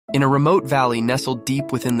In a remote valley nestled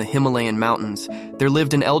deep within the Himalayan mountains, there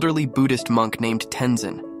lived an elderly Buddhist monk named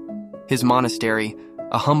Tenzin. His monastery,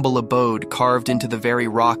 a humble abode carved into the very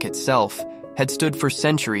rock itself, had stood for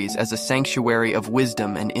centuries as a sanctuary of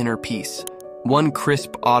wisdom and inner peace. One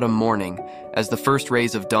crisp autumn morning, as the first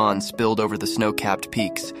rays of dawn spilled over the snow-capped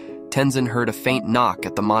peaks, Tenzin heard a faint knock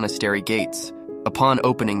at the monastery gates. Upon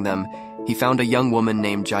opening them, he found a young woman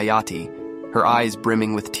named Jayati, her eyes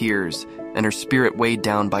brimming with tears, and her spirit weighed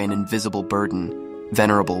down by an invisible burden.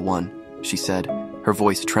 "Venerable one," she said, her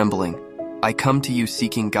voice trembling, "I come to you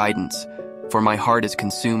seeking guidance, for my heart is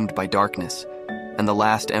consumed by darkness, and the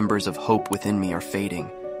last embers of hope within me are fading."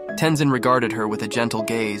 Tenzin regarded her with a gentle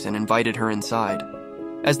gaze and invited her inside.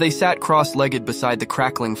 As they sat cross-legged beside the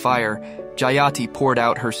crackling fire, Jayati poured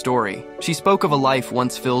out her story. She spoke of a life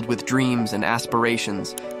once filled with dreams and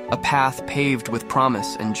aspirations, a path paved with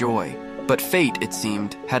promise and joy. But fate, it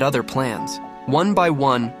seemed, had other plans. One by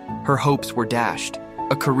one, her hopes were dashed,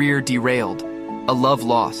 a career derailed, a love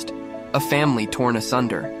lost, a family torn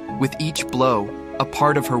asunder. With each blow, a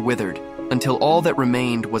part of her withered, until all that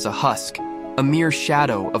remained was a husk, a mere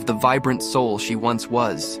shadow of the vibrant soul she once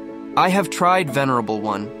was. "I have tried, Venerable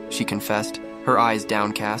One," she confessed, her eyes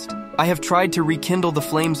downcast. "I have tried to rekindle the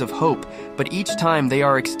flames of hope, but each time they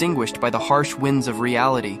are extinguished by the harsh winds of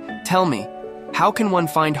reality. Tell me, how can one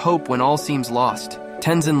find hope when all seems lost?"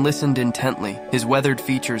 Tenzin listened intently, his weathered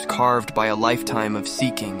features carved by a lifetime of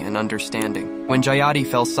seeking and understanding. When Jayati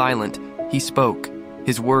fell silent, he spoke,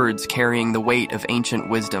 his words carrying the weight of ancient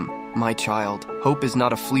wisdom. "My child, hope is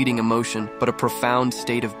not a fleeting emotion, but a profound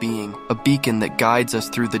state of being, a beacon that guides us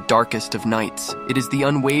through the darkest of nights. It is the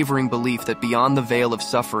unwavering belief that beyond the veil of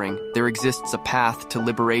suffering, there exists a path to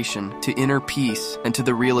liberation, to inner peace, and to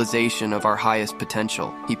the realization of our highest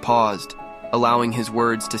potential." He paused, allowing his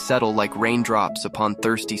words to settle like raindrops upon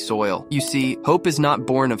thirsty soil. "You see, hope is not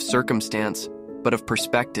born of circumstance, but of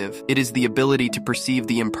perspective. It is the ability to perceive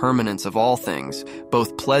the impermanence of all things,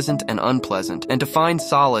 both pleasant and unpleasant, and to find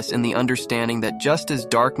solace in the understanding that just as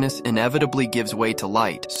darkness inevitably gives way to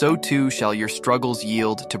light, so too shall your struggles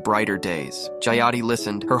yield to brighter days." Jayati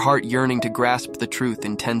listened, her heart yearning to grasp the truth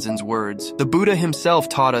in Tenzin's words. The Buddha himself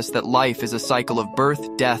taught us that life is a cycle of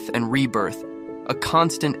birth, death, and rebirth, a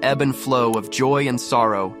constant ebb and flow of joy and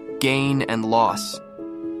sorrow, gain and loss.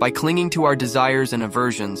 By clinging to our desires and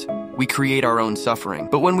aversions, we create our own suffering.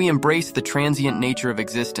 But when we embrace the transient nature of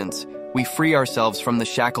existence, we free ourselves from the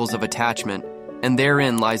shackles of attachment, and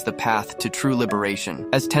therein lies the path to true liberation.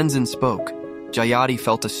 As Tenzin spoke, Jayati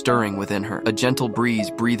felt a stirring within her, a gentle breeze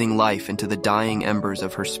breathing life into the dying embers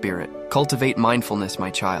of her spirit. "Cultivate mindfulness, my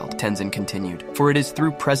child," Tenzin continued, "for it is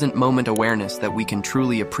through present moment awareness that we can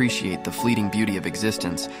truly appreciate the fleeting beauty of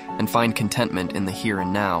existence and find contentment in the here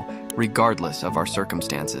and now, regardless of our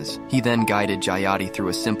circumstances." He then guided Jayati through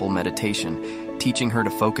a simple meditation, teaching her to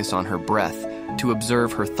focus on her breath, to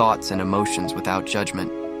observe her thoughts and emotions without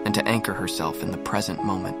judgment, and to anchor herself in the present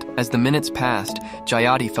moment. As the minutes passed,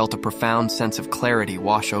 Jayati felt a profound sense of clarity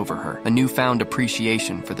wash over her, a newfound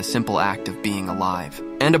appreciation for the simple act of being alive.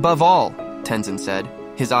 "And above all," Tenzin said,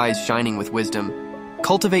 his eyes shining with wisdom,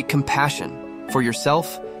 "cultivate compassion for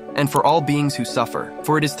yourself and for all beings who suffer,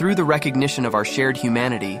 for it is through the recognition of our shared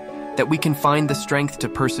humanity that we can find the strength to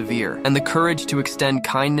persevere and the courage to extend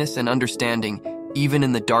kindness and understanding even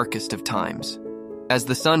in the darkest of times." As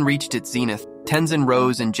the sun reached its zenith, Tenzin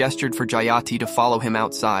rose and gestured for Jayati to follow him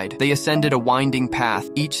outside. They ascended a winding path,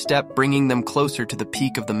 each step bringing them closer to the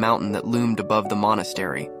peak of the mountain that loomed above the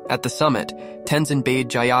monastery. At the summit, Tenzin bade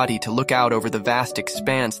Jayati to look out over the vast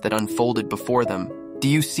expanse that unfolded before them. "Do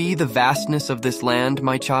you see the vastness of this land,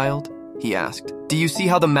 my child?" he asked. "Do you see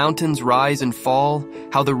how the mountains rise and fall,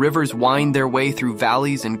 how the rivers wind their way through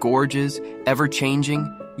valleys and gorges, ever-changing,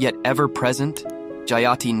 yet ever-present?"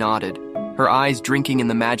 Jayati nodded, her eyes drinking in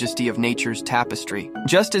the majesty of nature's tapestry.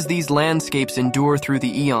 "Just as these landscapes endure through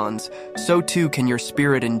the eons, so too can your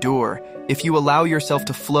spirit endure, if you allow yourself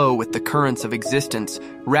to flow with the currents of existence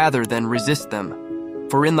rather than resist them.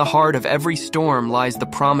 For in the heart of every storm lies the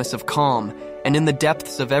promise of calm, and in the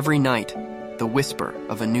depths of every night, the whisper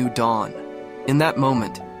of a new dawn." In that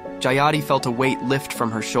moment, Jayati felt a weight lift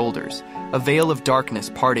from her shoulders, a veil of darkness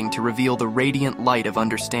parting to reveal the radiant light of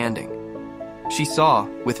understanding. She saw,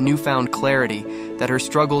 with newfound clarity, that her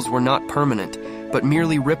struggles were not permanent, but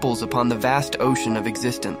merely ripples upon the vast ocean of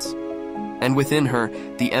existence. And within her,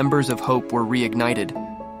 the embers of hope were reignited,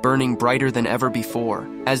 burning brighter than ever before.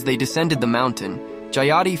 As they descended the mountain,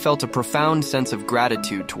 Jayati felt a profound sense of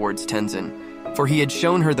gratitude towards Tenzin, for he had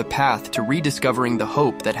shown her the path to rediscovering the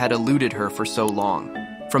hope that had eluded her for so long.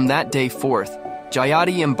 From that day forth,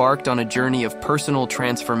 Jayati embarked on a journey of personal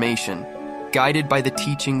transformation, Guided by the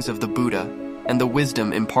teachings of the Buddha and the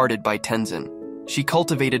wisdom imparted by Tenzin, she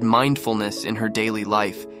cultivated mindfulness in her daily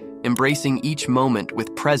life, embracing each moment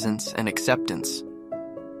with presence and acceptance.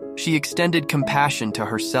 She extended compassion to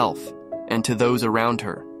herself and to those around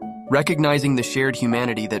her, recognizing the shared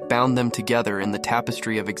humanity that bound them together in the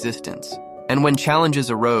tapestry of existence. And when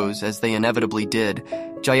challenges arose, as they inevitably did,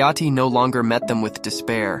 Jayati no longer met them with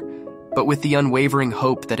despair, but with the unwavering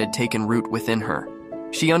hope that had taken root within her.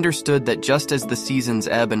 She understood that just as the seasons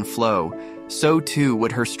ebb and flow, so too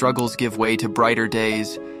would her struggles give way to brighter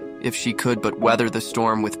days, if she could but weather the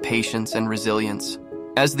storm with patience and resilience.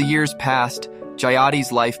 As the years passed,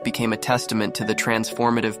 Jayati's life became a testament to the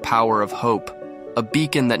transformative power of hope, a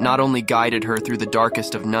beacon that not only guided her through the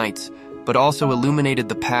darkest of nights, but also illuminated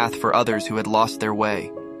the path for others who had lost their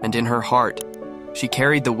way. And in her heart, she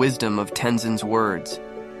carried the wisdom of Tenzin's words,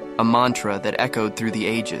 a mantra that echoed through the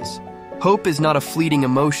ages. Hope is not a fleeting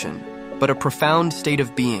emotion, but a profound state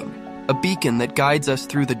of being, a beacon that guides us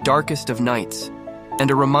through the darkest of nights,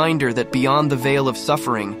 and a reminder that beyond the veil of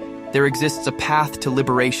suffering, there exists a path to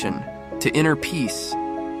liberation, to inner peace,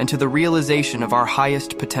 and to the realization of our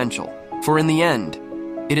highest potential. For in the end,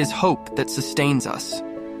 it is hope that sustains us,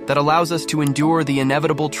 that allows us to endure the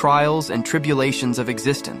inevitable trials and tribulations of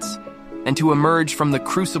existence, and to emerge from the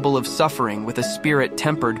crucible of suffering with a spirit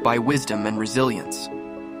tempered by wisdom and resilience.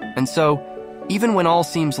 And so, even when all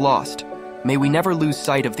seems lost, may we never lose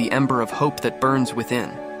sight of the ember of hope that burns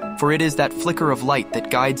within, for it is that flicker of light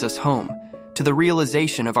that guides us home to the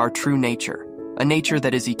realization of our true nature, a nature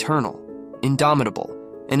that is eternal, indomitable,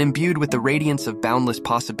 and imbued with the radiance of boundless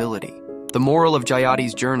possibility. The moral of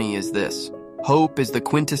Jayati's journey is this: hope is the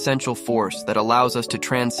quintessential force that allows us to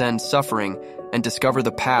transcend suffering and discover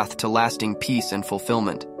the path to lasting peace and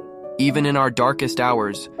fulfillment. Even in our darkest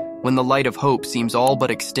hours, when the light of hope seems all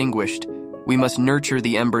but extinguished, we must nurture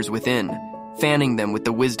the embers within, fanning them with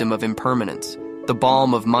the wisdom of impermanence, the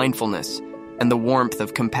balm of mindfulness, and the warmth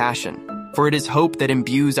of compassion. For it is hope that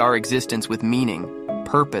imbues our existence with meaning,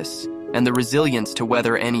 purpose, and the resilience to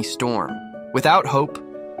weather any storm. Without hope,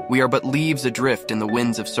 we are but leaves adrift in the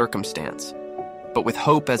winds of circumstance. But with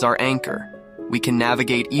hope as our anchor, we can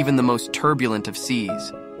navigate even the most turbulent of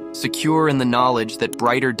seas, secure in the knowledge that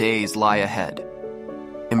brighter days lie ahead.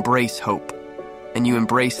 Embrace hope, and you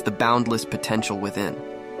embrace the boundless potential within,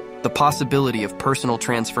 the possibility of personal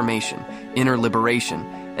transformation, inner liberation,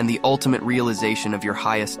 and the ultimate realization of your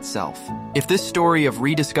highest self. If this story of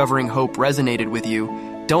rediscovering hope resonated with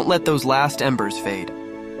you, don't let those last embers fade.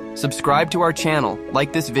 Subscribe to our channel,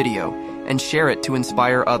 like this video, and share it to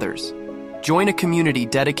inspire others. Join a community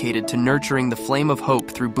dedicated to nurturing the flame of hope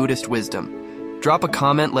through Buddhist wisdom. Drop a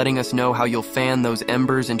comment letting us know how you'll fan those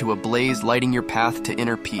embers into a blaze, lighting your path to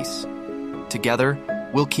inner peace. Together,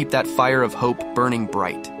 we'll keep that fire of hope burning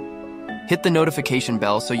bright. Hit the notification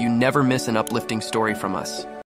bell so you never miss an uplifting story from us.